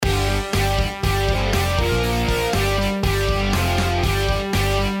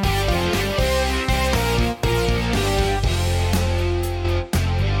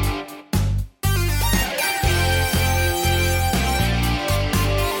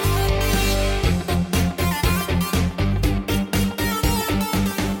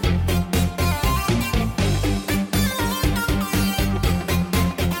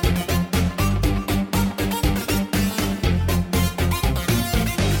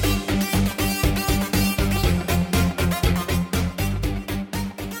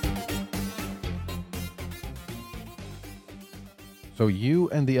So you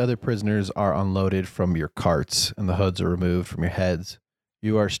and the other prisoners are unloaded from your carts and the hoods are removed from your heads.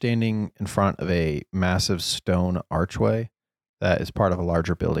 You are standing in front of a massive stone archway that is part of a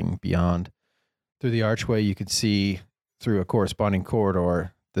larger building beyond. Through the archway, you can see through a corresponding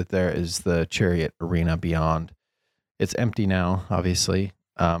corridor that there is the chariot arena beyond. It's empty now, obviously,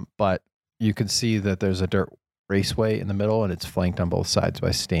 but you can see that there's a dirt raceway in the middle and it's flanked on both sides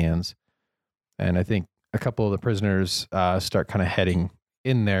by stands. And I think a couple of the prisoners start kind of heading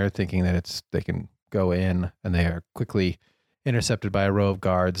in there thinking that they can go in, and they are quickly intercepted by a row of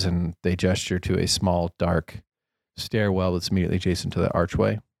guards, and they gesture to a small, dark stairwell that's immediately adjacent to the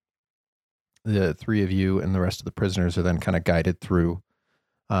archway. The three of you and the rest of the prisoners are then kind of guided through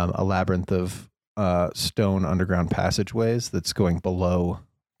a labyrinth of stone underground passageways that's going below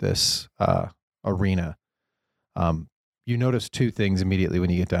this arena. You notice two things immediately when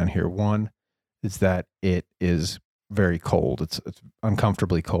you get down here. One is that it is very cold. It's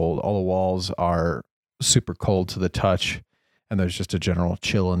uncomfortably cold. All the walls are super cold to the touch, and there's just a general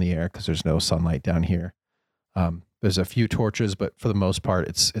chill in the air because there's no sunlight down here. There's a few torches, but for the most part,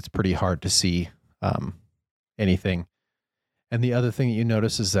 it's pretty hard to see anything. And the other thing that you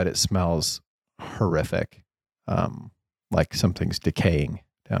notice is that it smells horrific, like something's decaying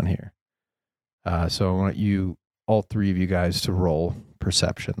down here. So I want all three of you guys, to roll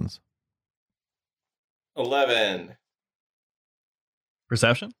perceptions. 11.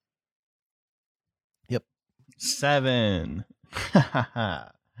 Perception? Yep. 7.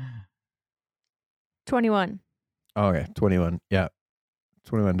 21. Okay, 21. Yeah,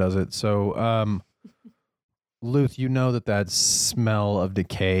 21 does it. So, Luth, you know that smell of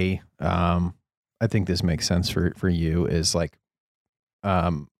decay, I think this makes sense for you, is like,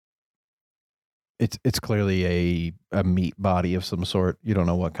 it's clearly a meat body of some sort. You don't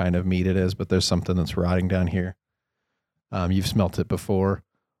know what kind of meat it is, but there's something that's rotting down here. You've smelt it before.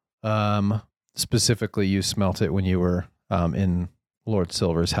 Specifically, you smelt it when you were in Lord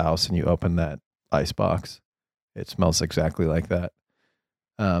Silver's house and you opened that ice box. It smells exactly like that.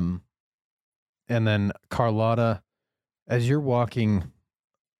 And then Karlotta, as you're walking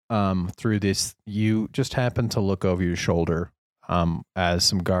through this, you just happen to look over your shoulder as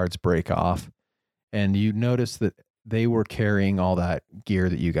some guards break off. And you notice that they were carrying all that gear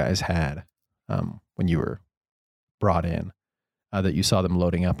that you guys had when you were brought in, that you saw them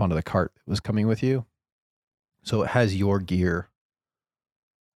loading up onto the cart that was coming with you. So it has your gear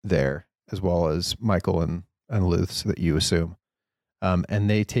there, as well as Michael and Luth's that you assume. And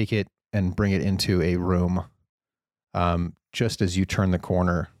they take it and bring it into a room just as you turn the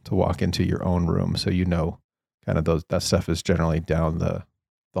corner to walk into your own room. So you know kind of that stuff is generally down the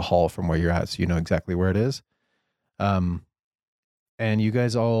hall from where you're at, so you know exactly where it is. And you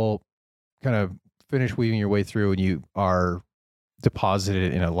guys all kind of finish weaving your way through, and you are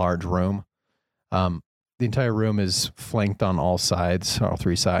deposited in a large room. The entire room is flanked on all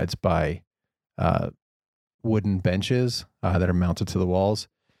three sides, by wooden benches that are mounted to the walls.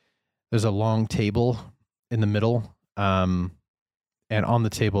 There's a long table in the middle, and on the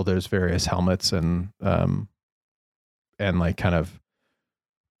table there's various helmets and like kind of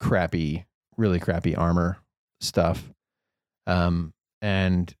really crappy armor stuff.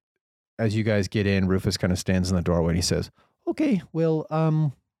 And as you guys get in, Rufus kind of stands in the doorway and he says, "Okay, well,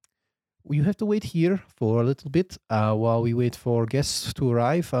 you have to wait here for a little bit while we wait for guests to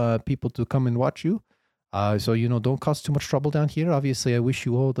arrive, people to come and watch you. So, don't cause too much trouble down here. Obviously, I wish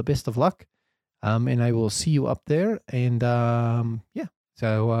you all the best of luck. And I will see you up there. And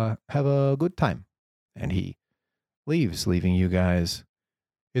so have a good time." And he leaves, leaving you guys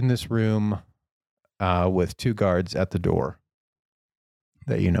in this room with two guards at the door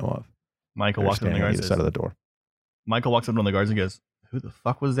that you know of. Michael walks up on the guards. Side of the door. Michael walks up on the guards and goes, "Who the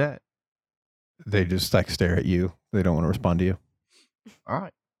fuck was that?" They just like stare at you. They don't want to respond to you. All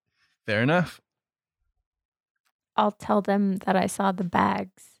right. Fair enough. I'll tell them that I saw the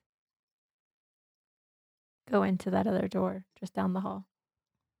bags go into that other door just down the hall.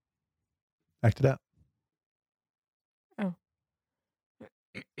 Act it out. Oh.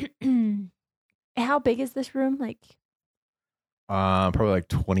 How big is this room? Like, probably like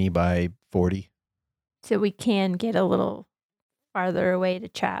 20 by 40. so we can get a little farther away to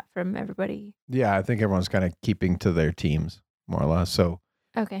chat from everybody. Yeah, I think everyone's kind of keeping to their teams, more or less. So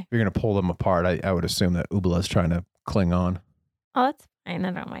Okay. if you're going to pull them apart, I would assume that Ubala's trying to cling on. Oh, that's fine.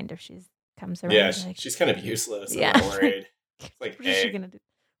 I don't mind if she comes around. Yeah, like, she's kind of useless. Yeah. I'm not worried. Like, what is she hey, gonna do?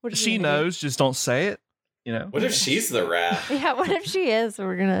 What is She gonna do? knows, just don't say it. what if she's the rat? Yeah, what if she is?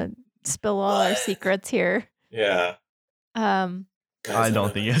 We're gonna spill all our What? secrets here. Yeah. Um, Guys, I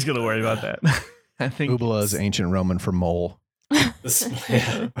don't think you guys got to worry about that. I think Ubala is ancient Roman for mole.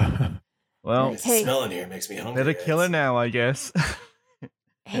 Yeah. Well, It's Hey. smelling here makes me hungry. they're the killer now, I guess.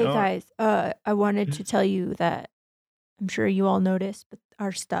 Hey know- guys, I wanted to tell you that I'm sure you all noticed, but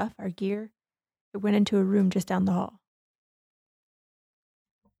our stuff, our gear, it went into a room just down the hall.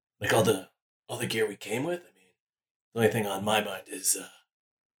 Like all the gear we came with. I mean, the only thing on my mind is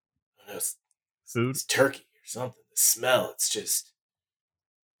I don't know, Food? it's turkey or something. The smell, it's just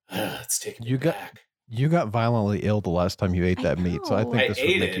it's taking me You got- back. You got violently ill the last time you ate I that meat, so I know. think I this would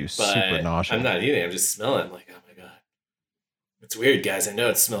ate make it, you but super nauseous. I'm not eating. I'm just smelling like, oh my god, it's weird, guys. I know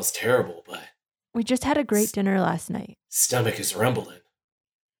it smells terrible, but We just had a great dinner last night. stomach is rumbling.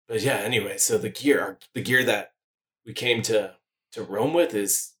 But yeah, anyway, so the gear that we came to roam with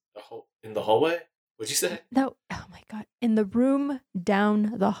is in the hallway. What'd you say? No, oh my God. In the room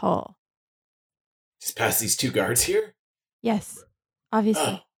down the hall. Just past these two guards here? Yes, obviously.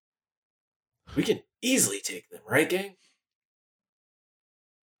 Oh. We can easily take them, right, gang?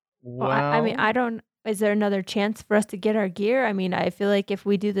 Well, I mean, I don't. Is there another chance for us to get our gear? I mean, I feel like if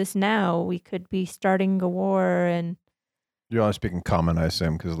we do this now, we could be starting a war, and You're only speaking common, I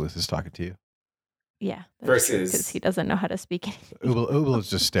assume, because Luth is talking to you. yeah, Versus- because he doesn't know how to speak anything. Ubel is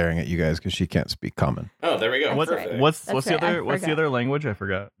just staring at you guys because she can't speak common. Oh, there we go. What, Perfect. what's That's the right, I other what's the forgot. other language? I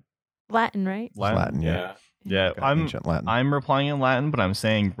forgot. Latin, right? It's Latin, yeah. Yeah. Yeah, Got I'm ancient Latin. I'm replying in Latin, but I'm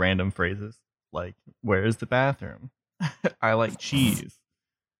saying random phrases like "Where is the bathroom?" I like cheese.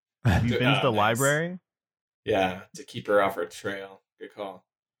 Have you been to the Nice. library? Yeah, to keep her off her trail. Good call.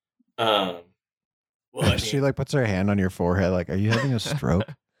 Well, I She mean, like puts her hand on your forehead, like, "Are you having a stroke?"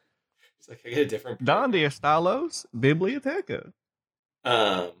 it's like I get a different. Donde está biblioteca?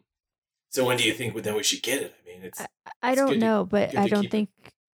 So when do you think then we should get it? I mean, it's I It's don't good to- know, but good I to don't keep- think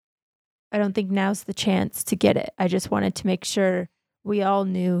now's the chance to get it. I just wanted to make sure we all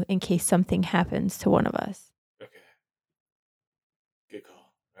knew in case something happens to one of us. okay. Good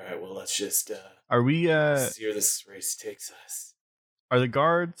call. All right. Well, let's just Are we see where this race takes us. are the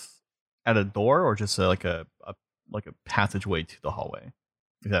guards at a door or just like a passageway to the hallway?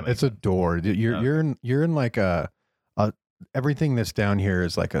 If that makes It's a door. You're in like a everything that's down here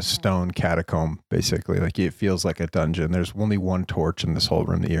is like a stone catacomb, basically. Like it feels like a dungeon. There's only one torch in this whole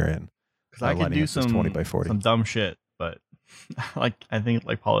room that you're in. because I could lighting do up this 20 by 40. some dumb shit, but like I think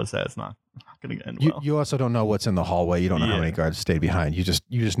like Paula said, it's not gonna end well. You also don't know what's in the hallway. You don't know how Yeah. many guards stayed behind. You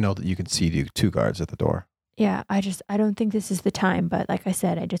just know that you can see two guards at the door. Yeah, I don't think this is the time, but like I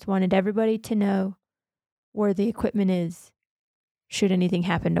said, I just wanted everybody to know where the equipment is should anything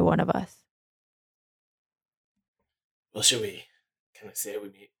happen to one of us. Well, should we kind of say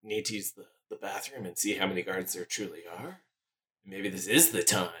we need to use the bathroom and see how many guards there truly are? Maybe this is the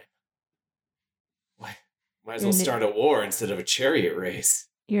time. Why? Might as well start a war instead of a chariot race.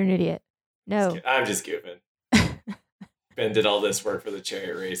 You're an idiot. No. I'm just goofing. Ben did all this work for the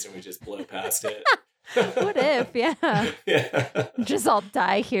chariot race and we just blow past it. What if? Yeah. Yeah. Just all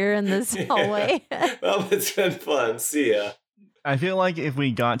die here in this hallway. Well, it's been fun. See ya. I feel like if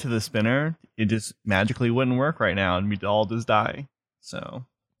we got to the spinner, it just magically wouldn't work right now, and we'd all just die. So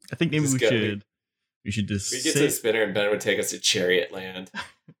I think maybe Just we go- should just We get to the sit. spinner and Ben would take us to chariot land.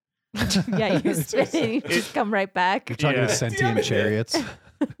 Yeah, you spin and you just come right back. You're talking Yeah. to sentient chariots.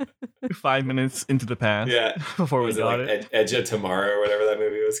 5 minutes into the path. Yeah. before we Was it got like it. Edge of Tomorrow or whatever that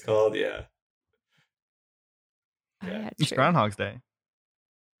movie was called? Yeah. Oh, Yeah. yeah, It's true. Groundhog's Day.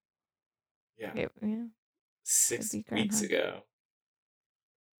 Yeah. Okay, yeah. 6 Could be weeks Groundhog. ago.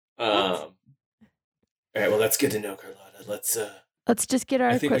 All right, well, that's good to know, Karlotta. Let's just get our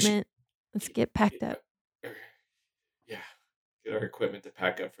I think we should- equipment. Let's get packed up. Yeah, get our equipment to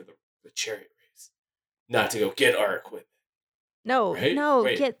pack up for the chariot race. Not to go get our equipment. No, Right? no,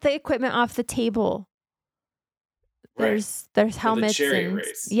 Wait. get the equipment off the table. Right. There's helmets chariot and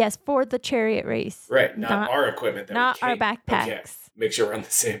race. yes, for the chariot race. Right, not our equipment. That not we our came- backpacks. Okay, make sure we're on the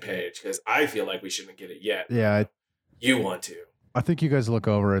same page because I feel like we shouldn't get it yet. Yeah, You want to. I think you guys look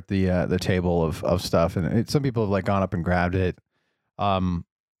over at the table of stuff, and some people have like gone up and grabbed it.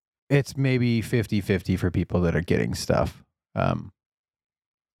 It's maybe 50-50 for people that are getting stuff. I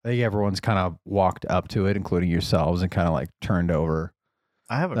think everyone's kind of walked up to it, including yourselves, and kind of like turned over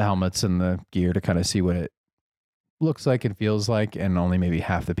I have the a helmets and the gear to kind of see what it looks like and feels like, and only maybe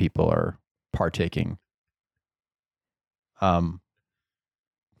half the people are partaking. In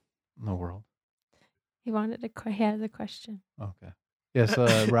the world. He he had a question. Okay. Yes,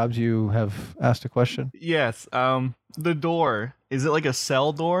 Robs, you have asked a question. yes. The door, is it like a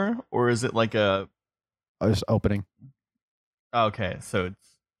cell door or is it like a? Just opening. Okay, so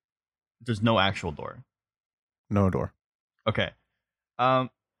there's no actual door. No door. Okay.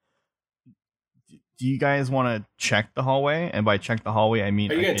 do you guys want to check the hallway? And by check the hallway, I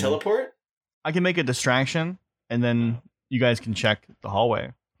mean Are you going to teleport? I can make a distraction, and then you guys can check the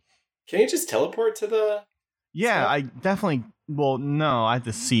hallway. Can you just teleport to the... Yeah, stuff? I definitely... Well, no, I have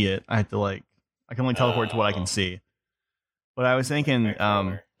to see it. I have to, like... I can only teleport to what I can see. But I was thinking...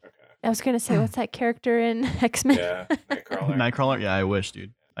 Nightcrawler. Okay. I was gonna say, what's that character in X-Men? Yeah, Nightcrawler. Nightcrawler? Yeah, I wish,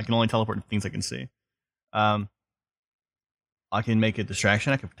 dude. I can only teleport to things I can see. I can make a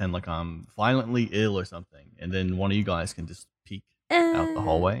distraction. I can pretend like I'm violently ill or something. And then one of you guys can just peek out the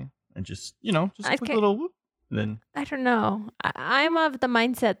hallway. And just, just a quick little whoop. And then... I don't know. I'm of the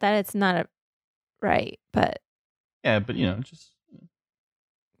mindset that it's not right, but... Yeah, but,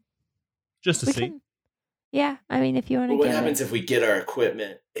 just to we see. can- yeah, I mean, if you want to Well, what get happens if we get our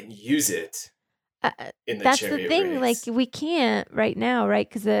equipment and use it in the that's the chariot thing. race? Like, we can't right now, right?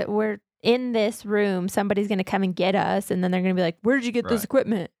 Because we're in this room. Somebody's going to come and get us, and then they're going to be like, where did you get this Right.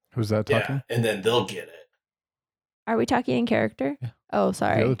 equipment? Who's that talking? Yeah, and then they'll get it. Are we talking in character? Yeah. Oh, The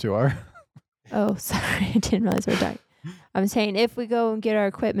sorry. other two are. Oh, sorry. I didn't realize we were talking. I'm saying if we go and get our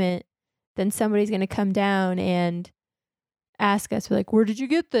equipment, then somebody's going to come down and ask us, like, where did you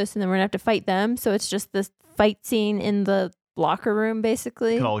get this? And then we're going to have to fight them. So it's just this fight scene in the locker room,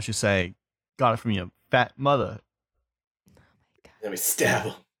 basically. You can always just say, got it from your fat mother. Then we stab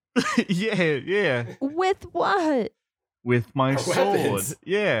them. yeah. With what? With my Our sword. weapons.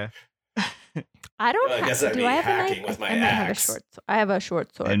 Yeah. I don't Well, I guess have. I'd Do be I have a hacking knife? with my I might have a axe. short. I have a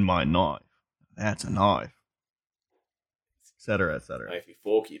short sword. And my knife. That's a knife. Etc. etc. Knifey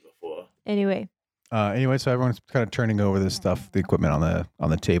folky before. Anyway, So everyone's kind of turning over this stuff, the equipment on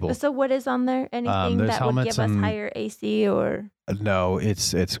the table. so what is on there? Anything there's that would helmets give us and- higher AC or? No,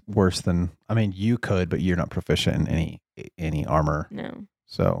 it's worse than. I mean, you could, but you're not proficient in any armor. No.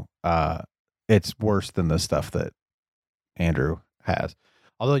 So it's worse than the stuff that Andrew has.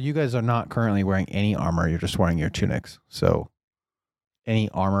 Although you guys are not currently wearing any armor, you're just wearing your tunics. So any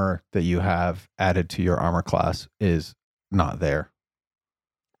armor that you have added to your armor class is not there.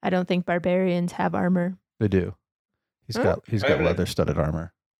 I don't think barbarians have armor. They do. He's Huh? got I haven't- leather studded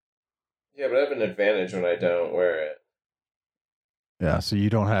armor. Yeah, but I have an advantage when I don't wear it. Yeah, so you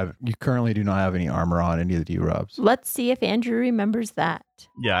currently do not have any armor on, and neither do you, Robs. Let's see if Andrew remembers that.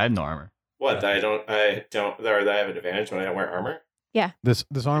 Yeah, I have no armor. What? I don't, or that I have an advantage when I don't wear armor? This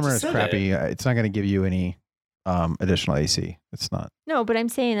armor just is said crappy. It's not going to give you any additional AC. It's not. No, but I'm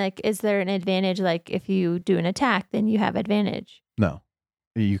saying, like, is there an advantage? Like, if you do an attack, then you have advantage. No.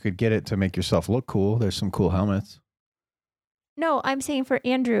 You could get it to make yourself look cool. There's some cool helmets. No, I'm saying for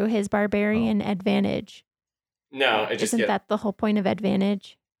Andrew, his barbarian advantage. No, I just Isn't get that the whole point of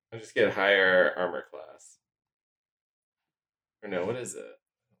advantage? higher armor class. Or no, what is it?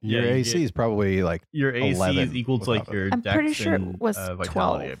 Your Yeah, you AC get- is probably like Your AC 11 is equal to like without it. your I'm dex pretty sure it and was vitality,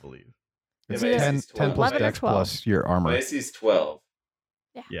 12. I believe. it's Yeah, my AC 10, is 10 12. plus 11 or dex 12. plus your armor. My AC is 12.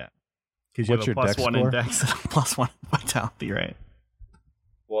 Because you What's have a your plus dex one score? in dex and a plus one in vitality, right?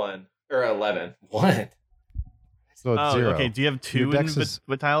 1. Or 11. What? So it's Oh, 0. okay. Do you have 2 Your in dex is-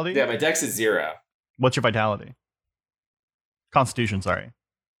 vitality? Yeah, my dex is 0. What's your vitality? Constitution, sorry.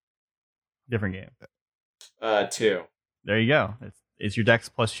 Different game. 2. There you go. It's your dex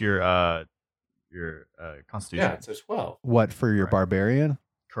plus your constitution. Yeah, so 12. What for your Right. barbarian?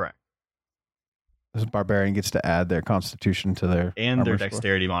 Correct. This barbarian gets to add their constitution to their And their armor score?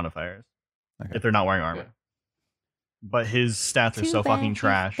 dexterity modifiers Okay. if they're not wearing armor. Yeah. But his stats are Too so bad fucking he's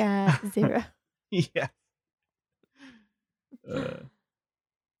trash. got 0. Yeah.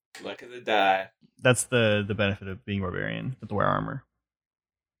 Luck of the die. That's the benefit of being barbarian, but to wear armor.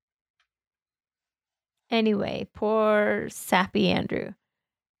 Anyway, poor sappy Andrew.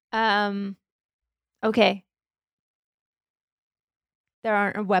 Okay. There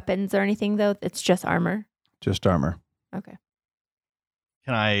aren't weapons or anything, though. It's just armor. Just armor. Okay.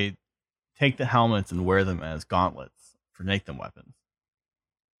 Can I take the helmets and wear them as gauntlets for make them weapons?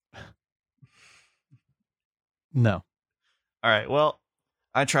 No. All right. Well,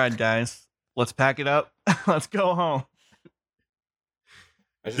 I tried, guys. Let's pack it up. Let's go home.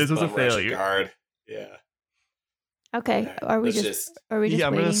 I just This was a bum rush failure. Guard. Yeah. Okay. Alright, Are we let's just are we just Yeah,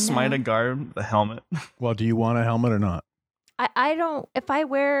 I'm gonna waiting smite now? a guard with a helmet. Well, do you want a helmet or not? I don't. If I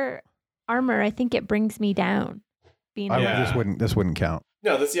wear armor, I think it brings me down. Being Yeah. This wouldn't count.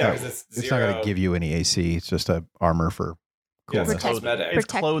 No, this No, because it's It's 0. not going to give you any AC. It's just a armor for Yeah, it's coolness. a cosmetic. It's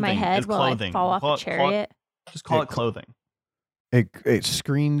protect clothing. my head It's while clothing. I fall off Call a it- chariot. Just call Yeah, it clothing. It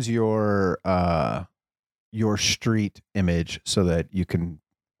screens your street image so that you can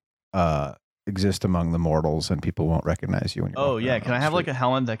exist among the mortals and people won't recognize you when you're Oh walking yeah, around can on I the have like street. a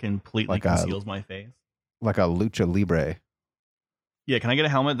helmet that completely Like a- conceals my face? like a lucha libre? Yeah, can I get a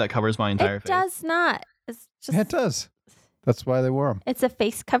helmet that covers my entire It face? does not. It's just. Yeah, it does. That's why they wore them. It's a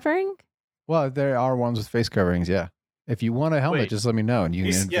face covering. Well, there are ones with face coverings. Yeah. If you want a helmet, Wait. just let me know, and you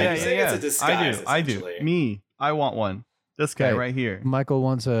can. Yeah, he's saying it's a disguise. I do. essentially. Me, I want one. This guy Okay. right here. Michael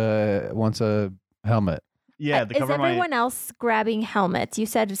wants a helmet. Yeah, to Is cover everyone else grabbing helmets? You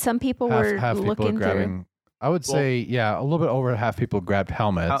said some people were Half people are looking grabbing. I would Well- say, yeah, a little bit over half people grabbed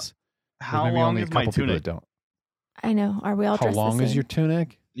helmets. How There's maybe long only is a my couple people tunic? that don't. I know. Are we all How dressed long the is same? your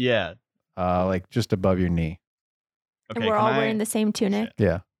tunic? Yeah. Like just above your knee. Okay. And we're all wearing the same tunic. Shit.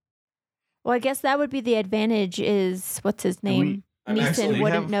 Yeah. Well, I guess that would be the advantage. Is what's his name? I'm Neeson actually-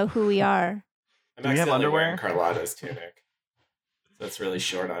 wouldn't know who we are. I'm Do we have accidentally wearing underwear? Karlotta's tunic. That's really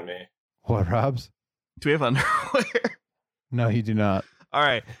short on me. What, Robs? Do we have underwear? No, you do not. All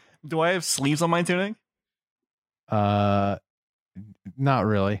right. Do I have sleeves on my tunic? Not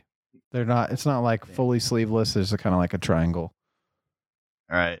really. They're not. It's not like fully sleeveless. There's kind of like a triangle.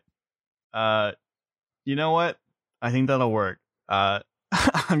 All right. You know what? I think that'll work.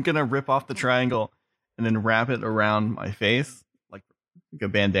 I'm gonna rip off the triangle and then wrap it around my face like a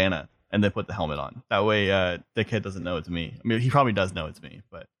bandana, and then put the helmet on. That way, Dickhead doesn't know it's me. I mean, he probably does know it's me,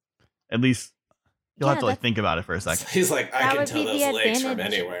 but at least he'll have to like think about it for a second. He's like, I That can would tell be those the legs from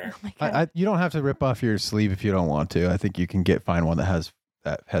advantage. anywhere. Oh my God. You don't have to rip off your sleeve if you don't want to. I think you can find one that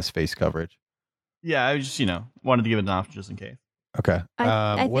has face coverage. Yeah, I just wanted to give it an option just in case. Okay.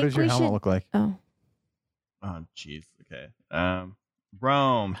 I What think does your we helmet should- look like? Oh, Oh, jeez. Okay.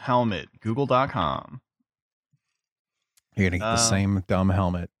 Rome helmet. Google.com. You're gonna get the same dumb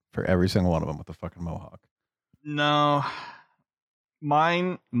helmet for every single one of them with the fucking mohawk. No,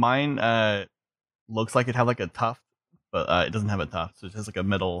 mine looks like it had like a tuft, but it doesn't have a tuft. So it has like a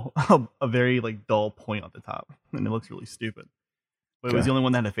middle, a very like dull point on the top, and it looks really stupid. But it was Okay. the only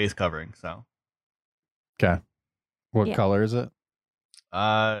one that had a face covering. So, Okay. What Yeah. color is it?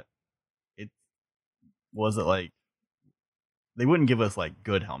 it was it like they wouldn't give us like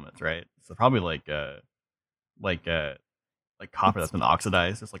good helmets, right? So probably like copper that's been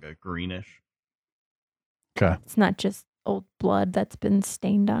oxidized. It's like a greenish. Okay. it's not just old blood that's been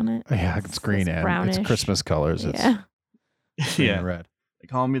stained on it. Yeah, it's green and brownish. it's Christmas colors. It's Yeah. green Yeah, and red. they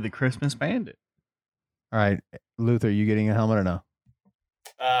call me the Christmas Bandit. All right, Luth, are you getting a helmet or no?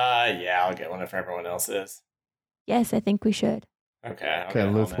 Yeah, I'll get one if everyone else is. Yes, I think we should. Okay. I'll Okay, get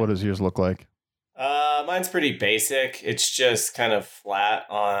a Luth, helmet. what does yours look like? Mine's pretty basic. It's just kind of flat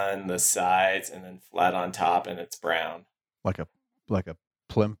on the sides and then flat on top, and it's brown. Like a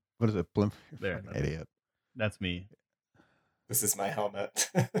plimp? What is it? Plimp? You're There, fucking that's- idiot. That's me. This is my helmet.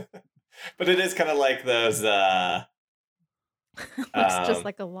 But it is kind of like those Looks just Um,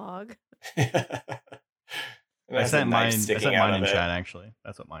 like a log. I sent mine. I sticking sent out mine of in it. chat. Actually,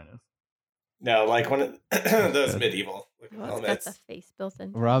 that's what mine is. No, like one of those good. medieval looking Well, it's got helmets. the face built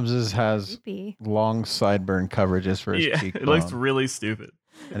in. Rob's has Creepy. long sideburn coverages for his Yeah, cheekbone. it looks really stupid.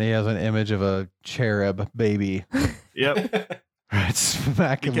 And he has an image of a cherub baby Yep. right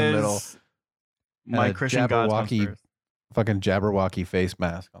smack in the middle. Because my And a Christian gods comes Jabberwocky- first. Fucking Jabberwocky face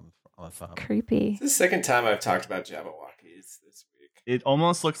mask on the top. Creepy. It's the second time I've talked about Jabberwockies this week. It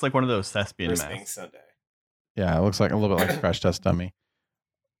almost looks like one of those thespian First being masks. Sunday. Yeah, it looks like a little bit like a crash test dummy.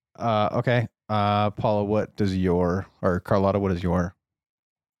 Okay. Paula, what does or Karlotta, what does your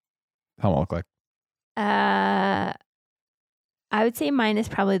helmet look like? I would say mine is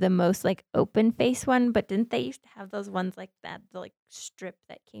probably the most like open face one, but didn't they used to have those ones like that, the like strip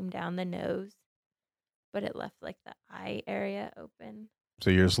that came down the nose, but it left like the eye area open? So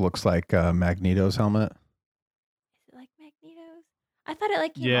yours looks like Magneto's helmet. Is it like Magneto's? I thought it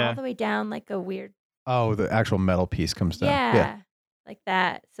like came Yeah. all the way down like a weird, Oh, the actual metal piece comes down. yeah, like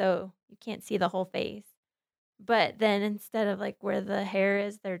that. So you can't see the whole face. But then instead of like where the hair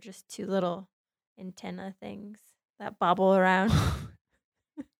is, they're just two little antenna things that bobble around.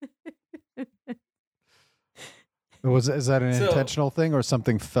 Is that an So- intentional thing or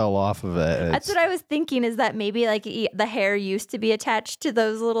something fell off of it? That's what I was thinking, is that maybe like the hair used to be attached to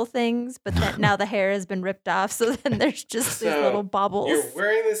those little things, but then now the hair has been ripped off. So then there's just these So, little bobbles. You're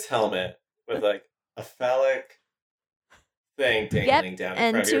wearing this helmet with like a phallic thing dangling down in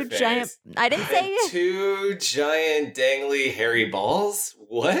and front of your two face. giant. I didn't say And two giant dangly hairy balls?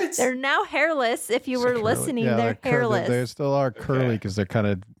 What? they're now hairless. If you were Curly. listening, Yeah, they're hairless. They still are curly Okay. because they're kind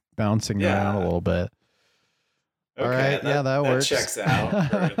of bouncing Yeah. around a little bit. Okay, All right, yeah, that works. checks out.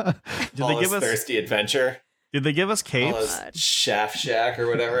 For Did they Paula's give us? Thirsty Adventure. Did they give us capes? Paula's God. Shaft Shack or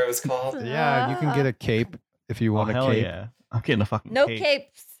whatever it was called. Yeah, you can get a cape if you Oh want a hell cape. yeah! I'm getting a fucking no cape.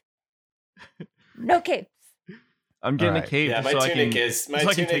 capes. No capes. I'm getting Alright. a cape Yeah, just my so I tunic can is my so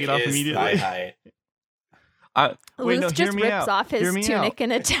I can tunic take it off is immediately. thigh height. Wait, no, Luth hear just me rips out. off Hear his me tunic out.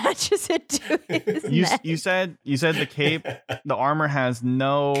 and attaches it to his neck. You said the cape, the armor has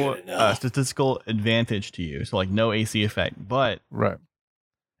no Good enough. statistical advantage to you, so like no AC effect. But Right.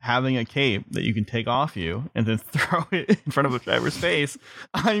 having a cape that you can take off you and then throw it in front of a driver's face,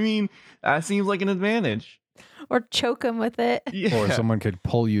 I mean, that seems like an advantage. Or choke him with it. Yeah. Or someone could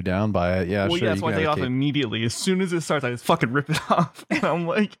pull you down by it. Yeah, well, sure. yeah, that's you why I can take it have off a cape. immediately. As soon as it starts, I just fucking rip it off, and I'm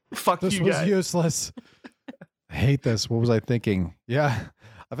like, "Fuck This you was guys." useless. I hate this. What was I thinking? Yeah.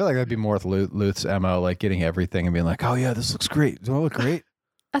 I feel like that'd be more with Luth's MO, like getting everything and being like, oh, yeah, this looks great. Does it look great?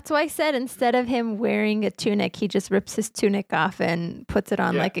 That's why I said instead of him wearing a tunic, he just rips his tunic off and puts it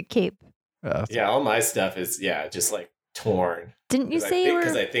on Yeah. like a cape. Yeah, all my stuff is just like torn. Didn't you say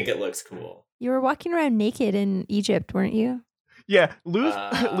because I think it looks cool. you were walking around naked in Egypt, weren't you? Yeah, Luth is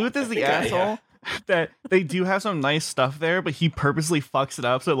I the think asshole that they do have some nice stuff there, but he purposely fucks it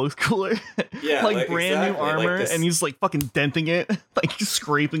up so it looks cooler. Yeah, like brand new exactly, armor, this- and he's like fucking denting it, like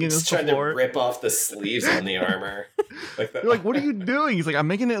scraping it He's against the trying to floor. rip off the sleeves on the armor. Like that. You're like, what are you doing? He's like, I'm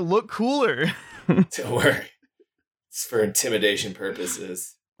making it look cooler. Don't worry. It's for intimidation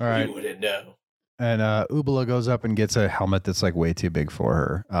purposes. All right. You wouldn't know. And Ubala goes up and gets a helmet that's like way too big for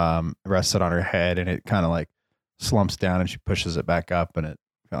her. Rests it on her head, and it kind of like slumps down, and she pushes it back up, and it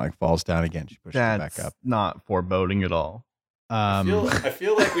kind of like falls down again. She pushes it That's back up. not foreboding at all. I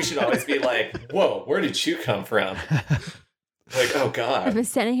feel like we should always be like, whoa, where did you come from? Like, oh I've God. been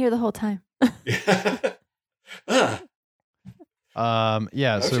standing here the whole time. Ah,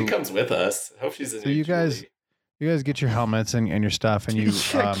 yeah. I hope So she comes with us. I hope she's a So new you guys- Julie. you guys get your helmets and your stuff, and you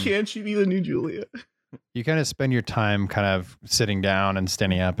Can't she be the new Julia? you kind of spend your time kind of sitting down and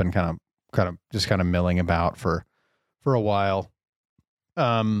standing up and kind of milling about for a while.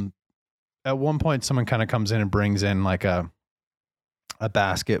 At one point, someone kind of comes in and brings in like a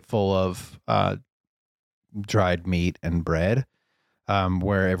basket full of dried meat and bread,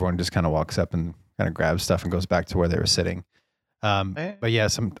 where everyone just kind of walks up and kind of grabs stuff and goes back to where they were sitting. But yeah,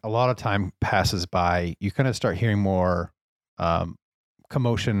 a lot of time passes by. You kind of start hearing more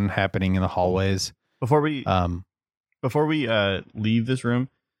commotion happening in the hallways. Before we leave this room,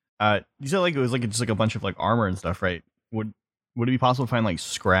 you said like it was like just like a bunch of like armor and stuff, right? Would it be possible to find like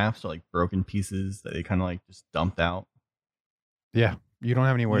scraps or like broken pieces that they kind of like just dumped out? Yeah, you don't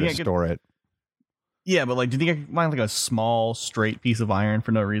have anywhere Yeah, to store it. Yeah, but like, do you think I could find like a small straight piece of iron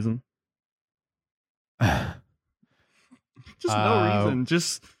for no reason? Just no reason.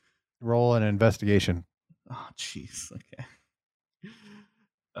 Just Roll an investigation. oh, jeez. Okay.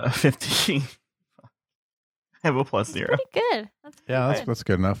 15. I have a plus 0. Pretty good. That's pretty Yeah, good. that's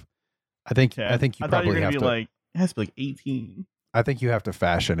good enough. I think Okay. you I thought you probably were gonna have be to. like it has to be like 18. I think you have to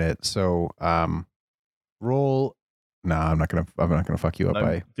fashion it. So roll. No, I'm not gonna fuck you up No,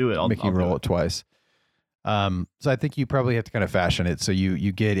 by do it. I'll making you do roll it twice. So I think you probably have to kind of fashion it. So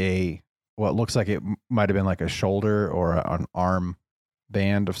you get what looks like it might have been like a shoulder or an arm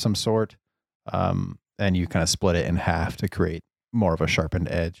band of some sort, and you kind of split it in half to create more of a sharpened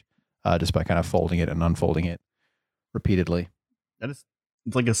edge, just by kind of folding it and unfolding it repeatedly. It's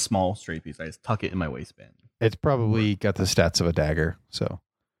like a small straight piece. I just tuck it in my waistband. It's probably got the stats of a dagger. So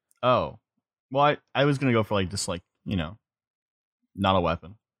Oh, well, I was gonna go for like just like not a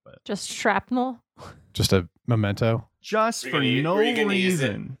weapon, but Just shrapnel. just a memento. just Were for you no gonna use it?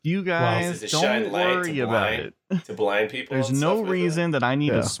 reason. You Is guys it shine don't light to worry about it. to blind people. There's and no stuff with it? reason that I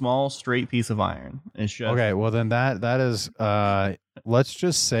need Yeah. a small straight piece of iron. It's just Okay, well then that is let's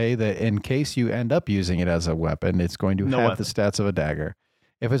just say that in case you end up using it as a weapon, it's going to No have weapon. the stats of a dagger.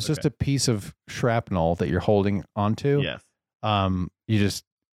 If it's just Okay. a piece of shrapnel that you're holding onto, yes.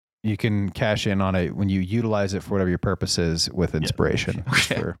 you can cash in on it when you utilize it for whatever your purpose is with inspiration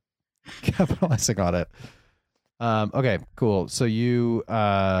Okay. for capitalizing on it. Okay, cool. So you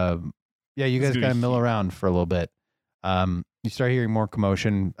guys Let's do kind of mill heat. around for a little bit. You start hearing more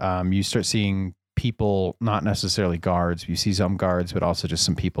commotion. You start seeing people, not necessarily guards. You see some guards, but also just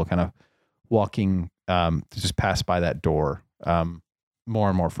some people kind of walking to just pass by that door more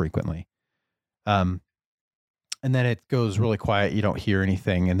and more frequently. And then it goes really quiet. You don't hear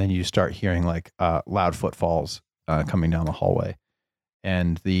anything. And then you start hearing like loud footfalls coming down the hallway.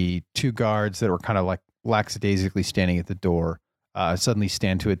 And the two guards that were kind of like lackadaisically standing at the door suddenly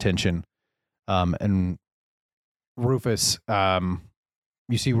stand to attention. And Rufus,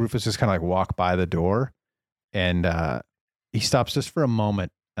 you see Rufus just kind of like walk by the door, and he stops just for a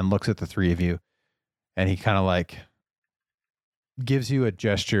moment and looks at the three of you, and he kind of like gives you a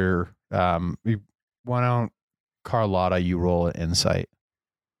gesture. Why don't Karlotta, you roll an insight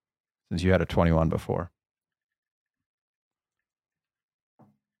since you had a 21 before.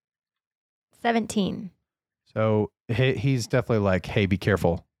 17. So he's definitely like, hey, be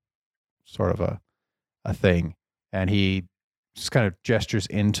careful, sort of a thing. And he just kind of gestures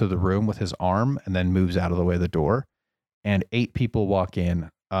into the room with his arm and then moves out of the way of the door. And 8 people walk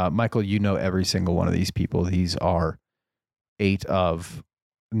in. Michael, you know every single one of these people. These are 8 of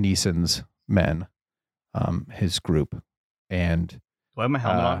Neeson's men, his group. And Do I have my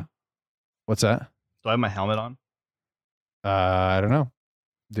helmet on? what's that? Do I have my helmet on? I don't know.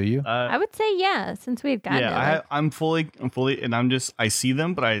 Do you? I would say yeah, since we had gotten it. Like, I'm fully, and I see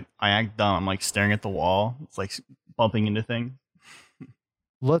them, but I act dumb. I'm like staring at the wall. It's like bumping into things.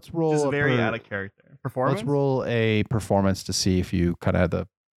 Let's roll. Just very out of character. Performance. Let's roll a performance to see if you kind of have the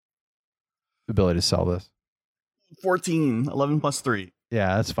ability to sell this. 14, 11 plus 3.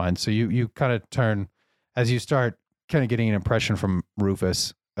 Yeah, that's fine. So you kind of turn as you start kind of getting an impression from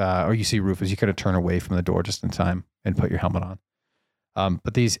Rufus, or you see Rufus, you kind of turn away from the door just in time and put your helmet on.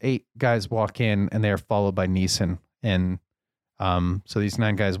 But these 8 guys walk in and they are followed by Neeson. And so these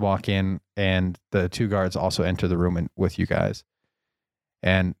 9 guys walk in and the 2 guards also enter the room with you guys.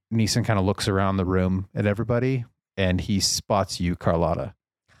 And Neeson kind of looks around the room at everybody and he spots you, Karlotta.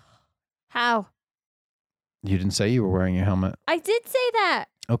 how? You didn't say you were wearing your helmet. I did say that.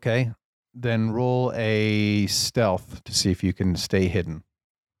 Okay. Then roll a stealth to see if you can stay hidden.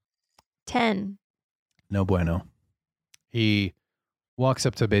 10. No bueno. He walks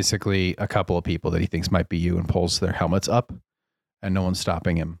up to basically a couple of people that he thinks might be you and pulls their helmets up and no one's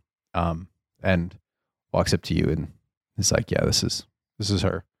stopping him. And walks up to you and is like, yeah, this is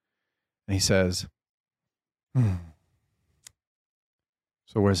her. And he says, So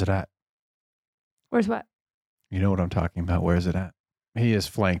where's it at? Where's what? You know what I'm talking about. Where is it at? He is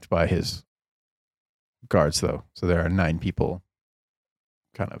flanked by his guards, though. So there are 9 people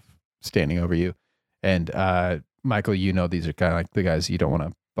kind of standing over you. And Michael, you know these are kind of like the guys you don't want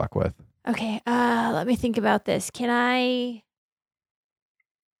to fuck with. Okay, let me think about this. Can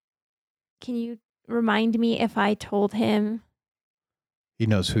you remind me if I told him? He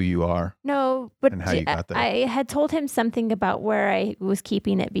knows who you are. No, but And how you got there. I had told him something about where I was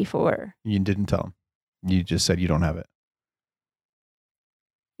keeping it before. You didn't tell him. You just said you don't have it.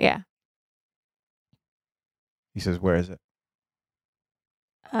 Yeah. He says, where is it?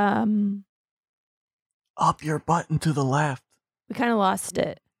 Up your button to the left. We kind of lost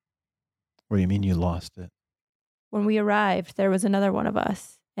it. What do you mean you lost it? When we arrived, there was another one of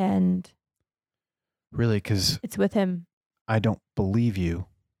us, and Really? Because it's with him. I don't believe you.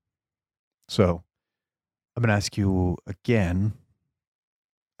 So I'm going to ask you again,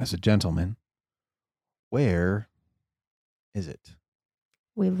 as a gentleman, where is it?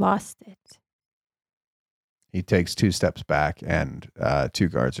 We lost it. He takes 2 steps back and 2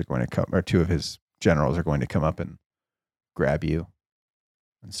 guards are going to come, or 2 of his generals are going to come up and grab you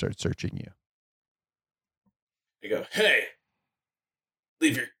and start searching you. I go, hey,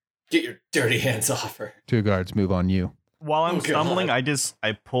 get your dirty hands off her. 2 guards move on you. While I'm Oh, God. stumbling, I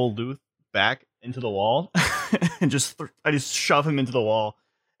pull Luth back into the wall and I just shove him into the wall.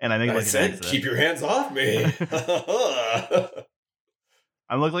 And I think I like said, keep your hands off me.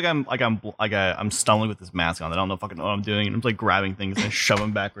 I look like I'm stumbling with this mask on. I don't know fucking know what I'm doing. And I'm like grabbing things and I shove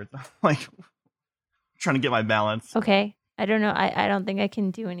them backwards. I'm like trying to get my balance. Okay. I don't know. I don't think I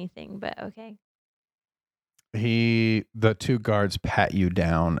can do anything, but okay. The 2 guards pat you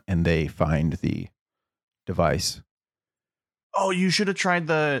down and they find the device. Oh, you should have tried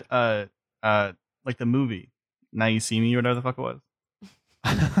the like the movie Now You See Me or whatever the fuck it was.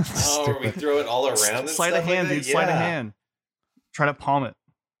 Oh, where we throw it all around and Sleight of stuff hand, like dude. that? Sleight of Yeah. hand. Try to palm it.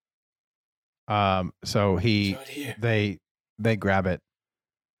 So It's right here. they grab it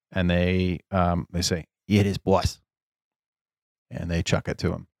and they say, it is boss. And they chuck it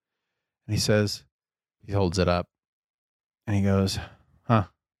to him. And he says, he holds it up and he goes, huh.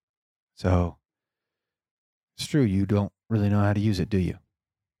 So it's true. You don't really know how to use it, do you?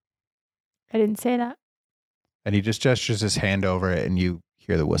 I didn't say that. And he just gestures his hand over it and you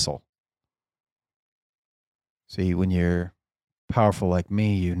hear the whistle. See, when you're powerful like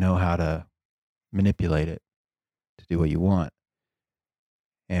me, you know how to manipulate it to do what you want.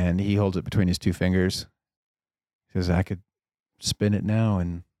 And he holds it between his 2 fingers. He says, I could spin it now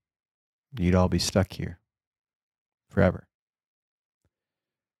and you'd all be stuck here forever.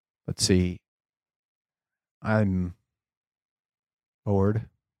 But see, I'm bored.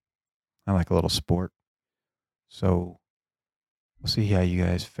 I like a little sport. So we'll see how you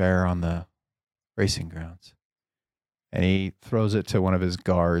guys fare on the racing grounds. And he throws it to one of his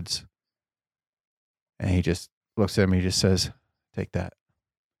guards. And he just looks at him and he just says, take that.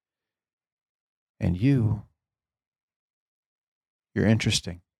 And you're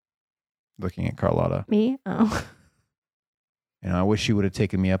interesting. looking at Karlotta. Me? Oh. I wish you would have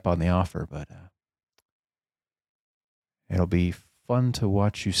taken me up on the offer, but it'll be fun to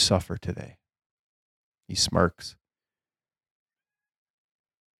watch you suffer today. He smirks.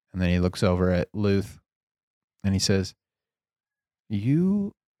 And then he looks over at Luth and he says,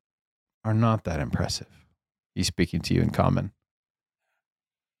 you are not that impressive. He's speaking to you in common.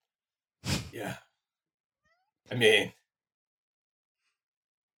 Yeah. I mean,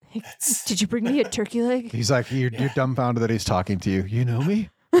 Did you bring me a turkey leg? He's like, you're dumbfounded that he's talking to you. You know me?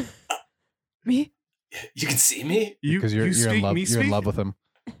 Me? you can see me? Because you're in love. You're in love with him.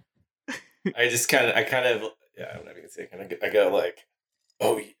 I kind of, yeah, I'm not even say kind of. I go like,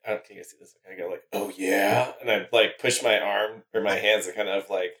 oh, I don't think I see this. I go like, oh yeah, and I like push my arm or my hands to kind of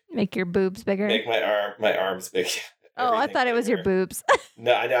like make your boobs bigger. Make my arms big. Oh, I thought it was your boobs.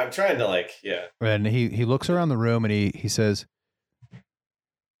 No, I'm trying to like, yeah. And he looks around the room and he says,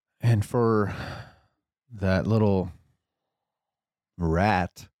 and for that little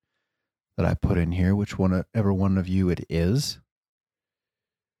rat that I put in here, whichever one of you it is,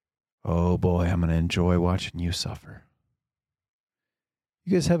 oh boy, I'm going to enjoy watching you suffer.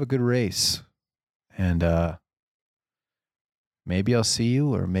 You guys have a good race. And maybe I'll see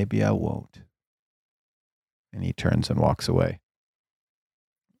you or maybe I won't. And he turns and walks away.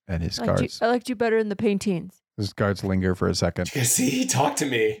 And his guards... I liked you better in the paintings. His guards linger for a second. You see, he talked to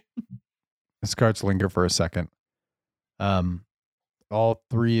me. His guards linger for a second. All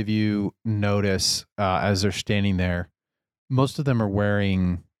three of you notice as they're standing there, most of them are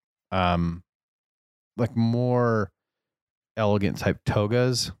wearing like more elegant type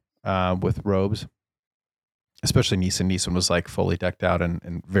togas with robes. Especially Neeson. Neeson was like fully decked out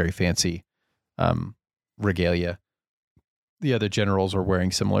in very fancy regalia. The other generals are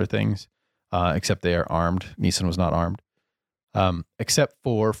wearing similar things, except they are armed. Neeson was not armed. Except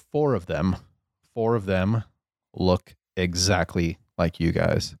for four of them. Four of them look exactly like you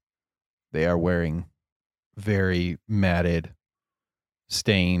guys. They are wearing very matted,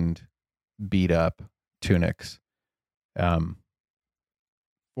 stained, beat up tunics. Four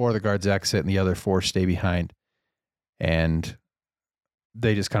of the guards exit and the other four stay behind. And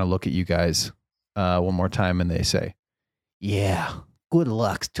they just kind of look at you guys one more time and they say, yeah, good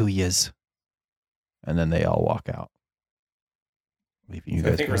luck to yous. And then they all walk out. Leaving you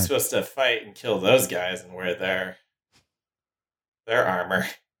guys I think behind. we're supposed to fight and kill those guys and wear their armor.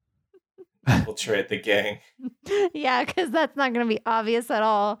 Infiltrate the gang. Yeah, because that's not going to be obvious at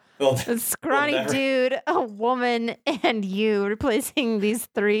all. A scrawny dude, a woman, and you replacing these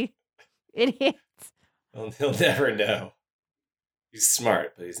three idiots. He'll never know. He's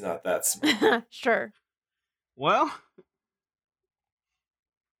smart, but he's not that smart. Sure. Well,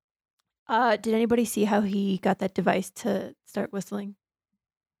 did anybody see how he got that device to start whistling?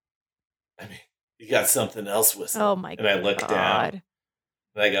 I mean, you got something else whistling. Oh my god! And I look down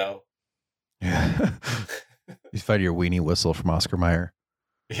and I go, yeah. You find your weenie whistle from Oscar Mayer.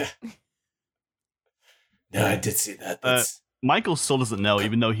 yeah. No, I did see that. Michael still doesn't know,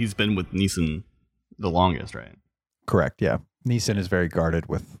 even though he's been with Neeson the longest, right? Correct. Yeah, Neeson is very guarded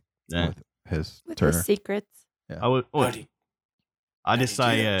with his Turner. His secrets. Yeah. I just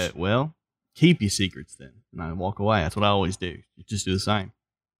say, well, keep your secrets then, and I walk away. That's what I always do. You just do the same.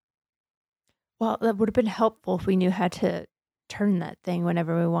 Well, that would have been helpful if we knew how to turn that thing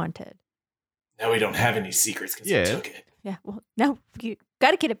whenever we wanted. Now we don't have any secrets because we took it. Yeah, well, now you got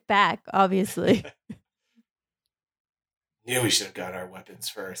to get it back, obviously. Knew we should have got our weapons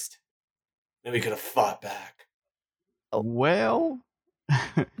first. Then we could have fought back. Well,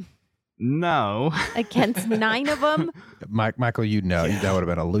 no. Against 9 of them? Michael, that would have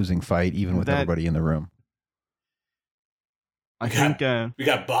been a losing fight, even with everybody in the room. I think we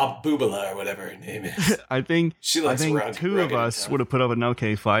got Bob Boobala or whatever her name is. I think two of us would have put up an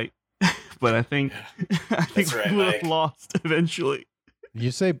okay fight, but I think we would have lost eventually. You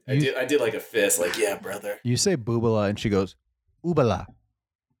say I did like a fist, like yeah, brother. You say Boobala, and she goes Oobala,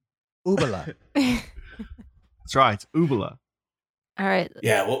 Oobala. That's right, it's Oobala. All right.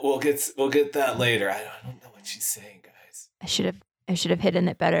 Yeah, we'll get that later. I don't know what she's saying, guys. I should have hidden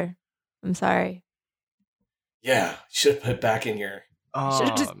it better. I'm sorry. Yeah, should have put it back in your. Should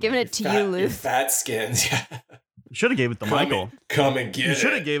have just given it to you, Luth. Your fat skins. Yeah. Should have gave it to Michael. Come and get it. You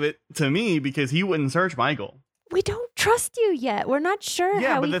should have gave it to me because he wouldn't search Michael. We don't trust you yet. We're not sure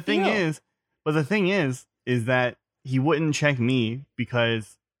how we feel. But the thing is that he wouldn't check me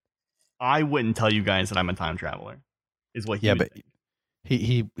because I wouldn't tell you guys that I'm a time traveler. Is what he would think.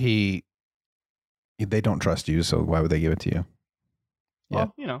 He they don't trust you, so why would they give it to you?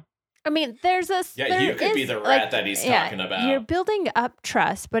 Well, you know. I mean, there's a Yeah, you could be the rat that he's talking about. You're building up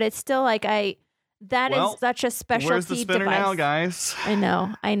trust, but it's still like that is such a specialty Where's the spinner device. now, guys? I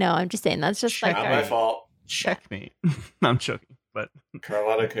know. I'm just saying that's just Not my fault. Checkmate. I'm joking, but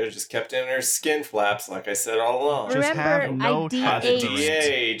Carlotta could have just kept in her skin flaps, like I said all along. Just Remember, have no I Had a DH.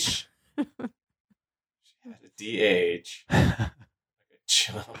 DH. She had a DH. Like a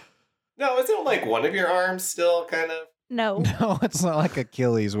chump. No, isn't like one of your arms still kind of? No. No, it's not like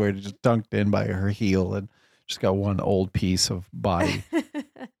Achilles where it just dunked in by her heel and just got one old piece of body.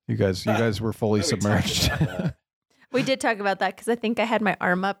 You guys were fully submerged. We did talk about that because I think I had my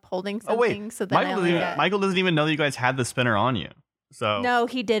arm up holding something. oh wait, So then Michael doesn't even know that you guys had the spinner on you. So No,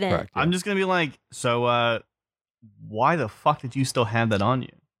 he didn't. Correct, yeah. I'm just gonna be like, so why the fuck did you still have that on you?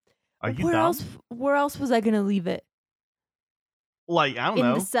 Are you Where dumb? Where else was I gonna leave it? Like, I don't In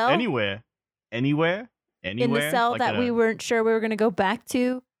know. the cell? Anywhere. In the cell like that we weren't sure we were gonna go back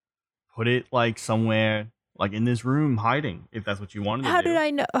to. Put it like somewhere, like in this room, hiding, if that's what you wanted to do. How did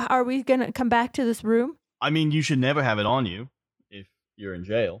I know? Are we gonna come back to this room? I mean, you should never have it on you if you're in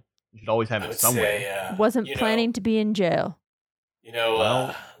jail. You should always have I it would somewhere. say, Wasn't planning to be in jail.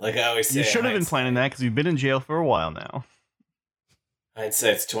 Well, like I always say, You should have been planning that because you've been in jail for a while now.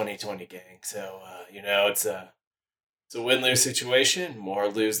 Hindsight's 20/20, gang. So it's a win-lose situation. More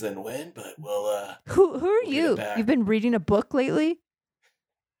lose than win, but we'll. Who are we'll get you? it back. You've been reading a book lately?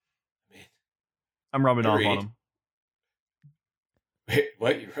 I mean, I'm rubbing off Agreed. on him. wait,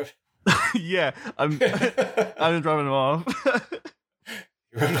 what? You Yeah, I'm just rubbing him off.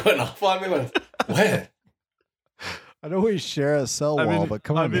 rubbed one off on me? When? I know we share a cell wall, but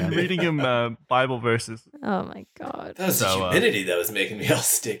come on, I've been man. reading him Bible verses. Oh my god. That was the So, humidity that was making me all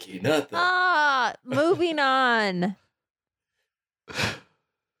sticky, not the. Moving on.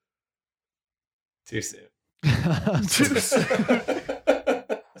 Too soon. I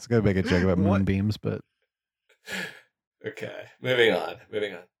was gonna make a joke about What? moonbeams, but Okay, moving on.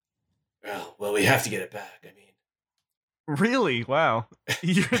 Well, we have to get it back. I mean, Really? Wow.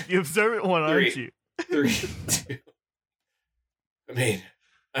 You're the observant one, aren't Three. you? 3, 2. I mean,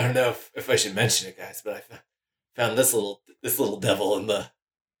 I don't know if I should mention it, guys, but I found this little devil in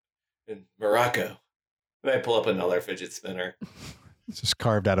Morocco. And I pull up another fidget spinner. it's just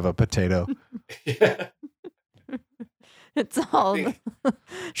carved out of a potato. Yeah. It's all I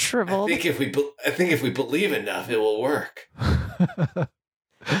shriveled. think if we believe enough, it will work.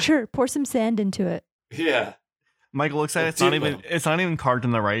 Sure, pour some sand into it. Yeah. Michael looks at it. Well, It's not even carved in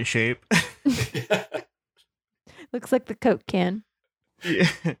the right shape. Looks like the Coke can. Yeah.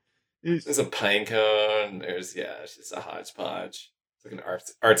 There's a pine cone. It's just a hodgepodge. It's like an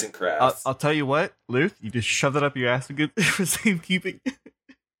arts and crafts. I'll tell you what, Luth, you just shove that up your ass for good for safekeeping.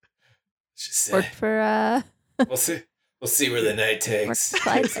 Just say, Worked for we'll see. We'll see where the night takes.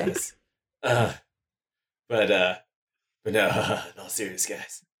 Worked for us. But no, in all serious,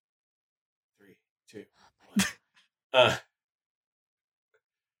 guys. 3, 2, 1.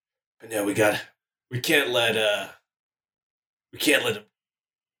 But no, we can't let him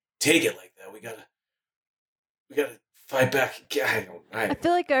take it like that. We gotta fight back. I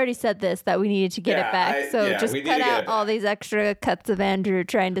feel like I already said this, that we needed to get it back. Just we need cut to get out it all back. these extra cuts of Andrew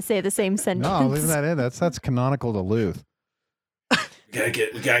trying to say the same sentence. No, leave that in. That's canonical to Luth. We gotta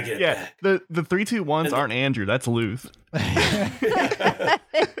get it Yeah, back. the 3, 2, 1s aren't Andrew. That's Luth.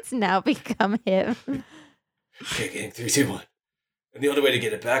 It's now become him. Okay, gang, 3, 2, 1. And the only way to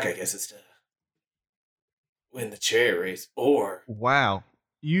get it back, I guess, is to win the chair race, or Wow,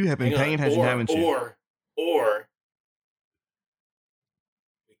 you have been paying attention, haven't you? Or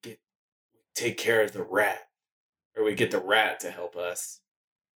we take care of the rat, or we get the rat to help us.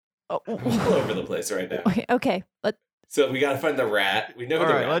 Oh. All over the place right now. Okay. So we gotta find the rat. We know who All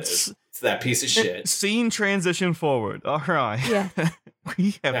the right, rat is. It's that piece of shit. Scene transition forward. All right. Yeah.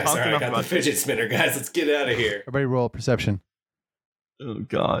 We have Nice, talked all right, I enough got the about fidget spinner, guys. Let's get out of here. Everybody roll perception. Oh It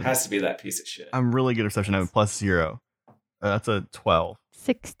God, has to be that piece of shit. I'm really good at perception. I have a +0. That's a 12.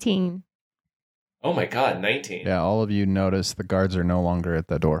 16. Oh my god, 19. Yeah, all of you notice the guards are no longer at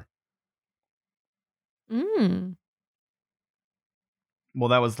the door. Well,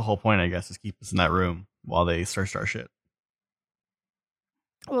 that was the whole point, I guess, is keep us in that room while they searched our shit.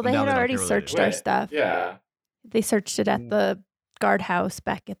 Well, they Now had they don't already care what they searched do. our Wait, stuff. Yeah. They searched it at the guardhouse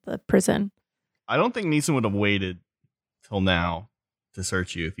back at the prison. I don't think Neeson would have waited till now to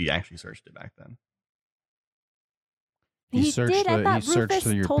search you if he actually searched it back then. He did. I thought he searched Rufus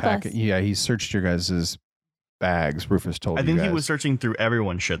through your told packet. us. Yeah, he searched your guys' bags. Rufus told I you think guys. he was searching through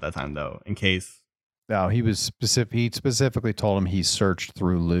everyone's shit that time, though, in case. No, he was specific. He specifically told him he searched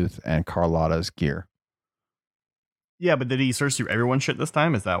through Luth and Karlotta's gear. Yeah, but did he search through everyone's shit this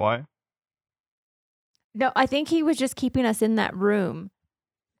time? Is that why? No, I think he was just keeping us in that room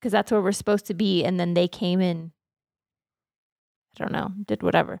because that's where we're supposed to be. And then they came in. I don't know, did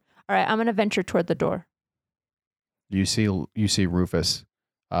whatever. All right, I'm going to venture toward the door. You see Rufus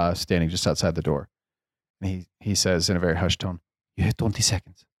standing just outside the door. And he says in a very hushed tone, "You have 20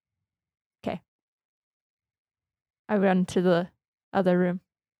 seconds." Okay. I run to the other room.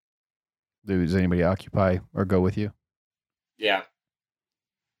 Does anybody occupy or go with you? Yeah.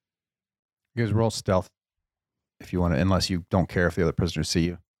 You guys roll stealth if you want to, unless you don't care if the other prisoners see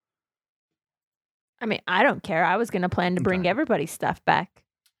you. I mean, I don't care. I was going to plan to bring everybody's stuff back.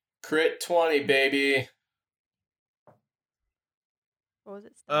 Crit 20, baby. What was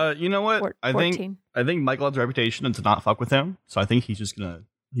it? You know what? 14. I think Michael has a reputation to not fuck with him, so I think he's just gonna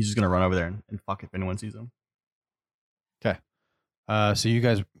run over there and fuck if anyone sees him. Okay. So you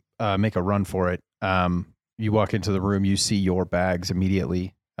guys make a run for it. You walk into the room, you see your bags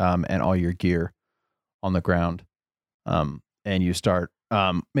immediately, and all your gear on the ground. And you start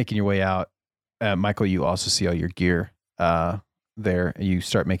making your way out. Michael, you also see all your gear there. You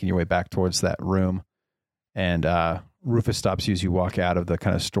start making your way back towards that room. And Rufus stops you as you walk out of the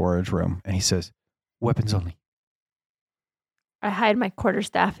kind of storage room. And he says, "Weapons only." I hide my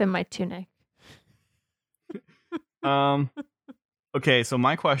quarterstaff in my tunic. Okay, so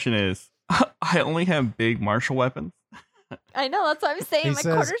my question is, I only have big martial weapons. I know, that's what I'm saying. My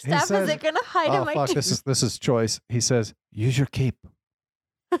quarterstaff isn't going to hide in my tunic. This is choice. He says, "Use your cape."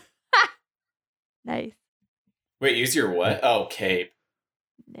 Nice. Wait, use your what? Oh, cape.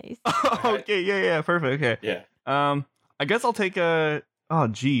 Nice. Okay, yeah, perfect. Okay. Yeah. I guess I'll take a. Oh,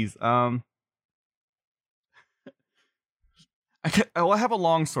 geez. I have a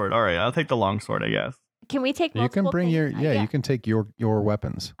long sword. All right, I'll take the long sword, I guess. Can we take You can bring things? you can take your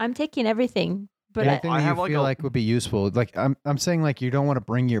weapons. I'm taking everything, but Anything that you feel like would be useful. Like I'm saying, like you don't want to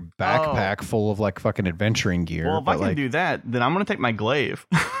bring your backpack full of like fucking adventuring gear. Well, if I can do that, then I'm gonna take my glaive.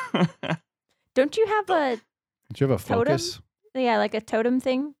 don't you have a? Do you have a totem? focus? Yeah, like a totem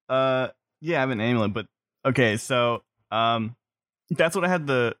thing. Yeah, I have an amulet, but okay, so that's what I had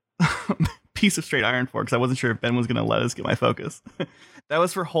the piece of straight iron for, because I wasn't sure if Ben was gonna let us get my focus. That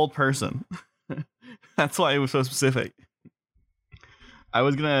was for hold person. That's why it was so specific. I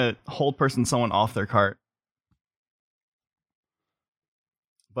was gonna hold person someone off their cart,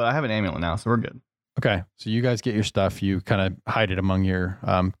 but I have an amulet now, so we're good. Okay, so you guys get your stuff. You kind of hide it among your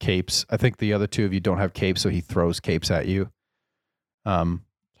capes. I think the other two of you don't have capes, so he throws capes at you.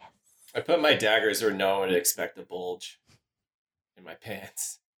 I put my daggers where no one would expect a bulge in my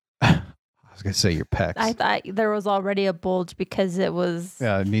pants. I was gonna say your pecs. I thought there was already a bulge because it was.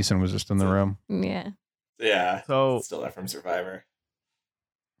 Yeah, Neeson was just in the room. Yeah. Yeah. So still that from Survivor.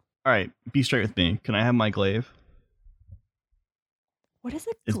 All right, be straight with me. Can I have my glaive? What is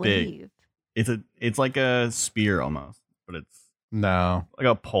a It's glaive? Big. It's like a spear almost, but it's No, like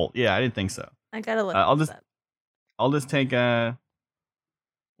a pole. Yeah, I didn't think so. I gotta look. I'll just take a.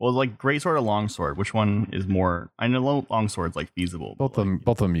 Well, like greatsword or longsword, which one is more? I know longsword's like feasible. both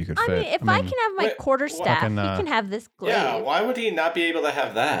of them you could I fit. mean, if I can have my quarterstaff, fucking, he can have this glaive. Yeah, why would he not be able to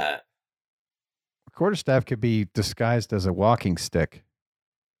have that? Quarterstaff could be disguised as a walking stick.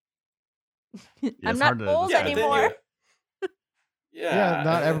 I'm not old anymore. Yeah,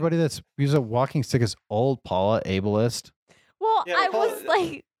 not everybody that's uses a walking stick is old, Paula, ableist. Well, I was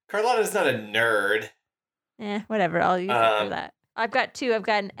like, Karlotta's not a nerd. Whatever. I'll use it for that. I've got two. I've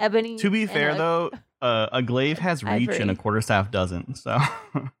got an ebony. To be fair, though, a glaive has reach ivory. and a quarterstaff doesn't. So,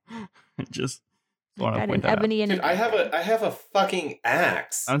 just want to point that out. Ebony and Dude, I have a fucking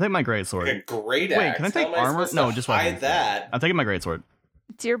axe. I'm gonna take my greatsword. Like a great axe. Wait, can I take armor? No, just hide that. I'm taking my greatsword.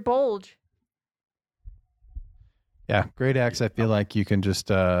 It's your bulge. Yeah, great axe. I feel like you can just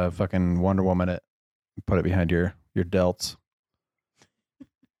fucking Wonder Woman it, put it behind your delts.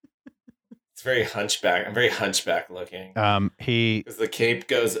 It's very hunchback. I'm very hunchback looking. Because the cape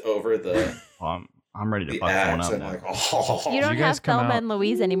goes over the. I'm ready to fuck axe. someone I'm up. like, oh. You don't have Thelma and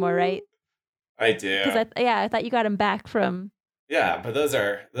Louise anymore, right? I do. Because I thought you got them back from. Yeah, but those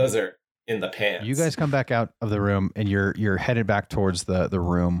are in the pants. you guys come back out of the room and you're headed back towards the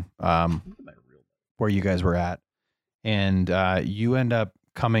room where you guys were at, and you end up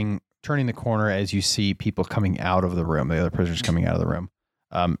turning the corner as you see people coming out of the room. The other prisoners coming out of the room.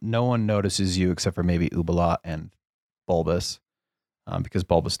 No one notices you except for maybe Ubalot and Bulbous, because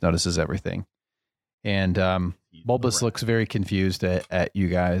Bulbous notices everything. And Bulbous looks very confused at you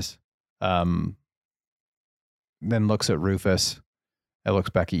guys. Then looks at Rufus. And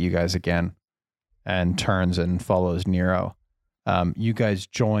looks back at you guys again, and turns and follows Nero. You guys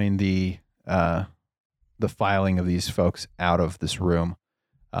join the filing of these folks out of this room.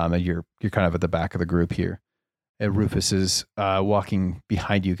 And you're kind of at the back of the group here. And Rufus is walking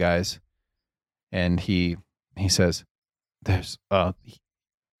behind you guys, and he says, "There's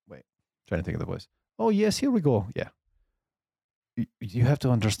wait, trying to think of the voice. Oh yes, here we go. Yeah, you have to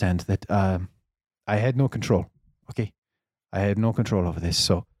understand that I had no control. Okay, I had no control over this.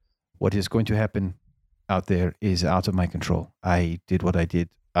 So what is going to happen out there is out of my control. I did what I did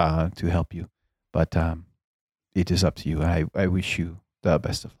to help you, but it is up to you. I wish you the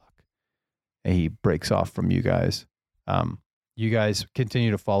best of luck." And he breaks off from you guys. You guys continue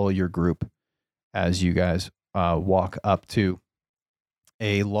to follow your group as you guys walk up to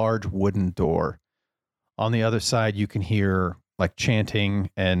a large wooden door. On the other side, you can hear like chanting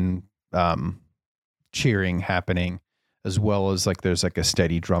and cheering happening, as well as like there's like a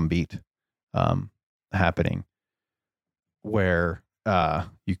steady drum beat happening, where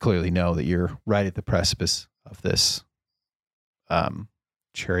you clearly know that you're right at the precipice of this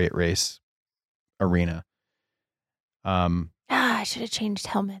chariot race arena. I should have changed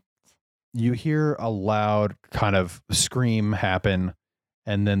helmets. You hear a loud kind of scream happen,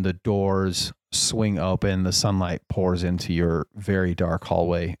 and then the doors swing open. The sunlight pours into your very dark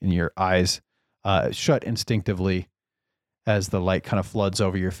hallway, and your eyes shut instinctively as the light kind of floods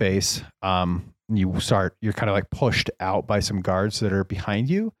over your face. You're kind of like pushed out by some guards that are behind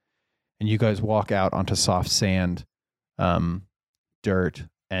you, and you guys walk out onto soft sand, dirt,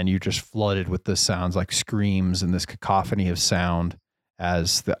 and you're just flooded with the sounds like screams and this cacophony of sound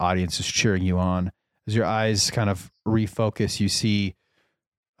as the audience is cheering you on. As your eyes kind of refocus, you see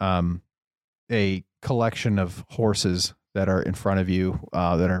a collection of horses that are in front of you,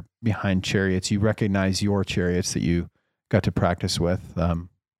 that are behind chariots. You recognize your chariots that you got to practice with. And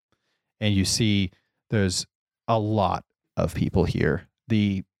you see there's a lot of people here.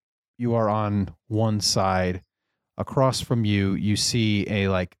 You are on one side. Across from you, you see a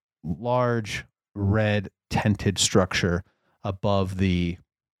like large red tented structure above the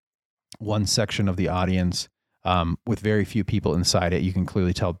one section of the audience, with very few people inside it. You can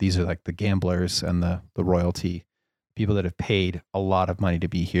clearly tell these are like the gamblers and the royalty, people that have paid a lot of money to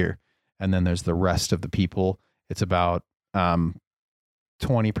be here. And then there's the rest of the people. It's about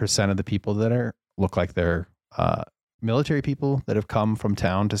 20% of the people that look like they're military people that have come from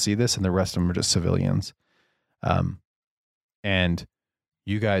town to see this, and the rest of them are just civilians. And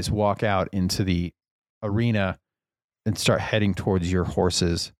you guys walk out into the arena and start heading towards your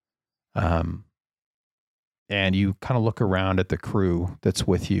horses. And you kind of look around at the crew that's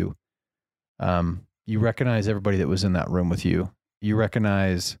with you. You recognize everybody that was in that room with you. You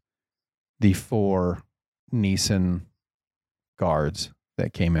recognize the 4 Neeson guards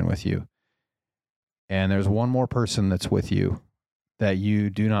that came in with you. And there's one more person that's with you that you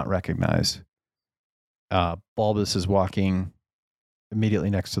do not recognize. Bulbous is walking immediately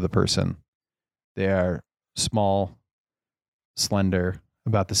next to the person. They are small, slender,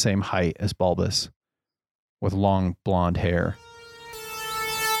 about the same height as Bulbous, with long blonde hair.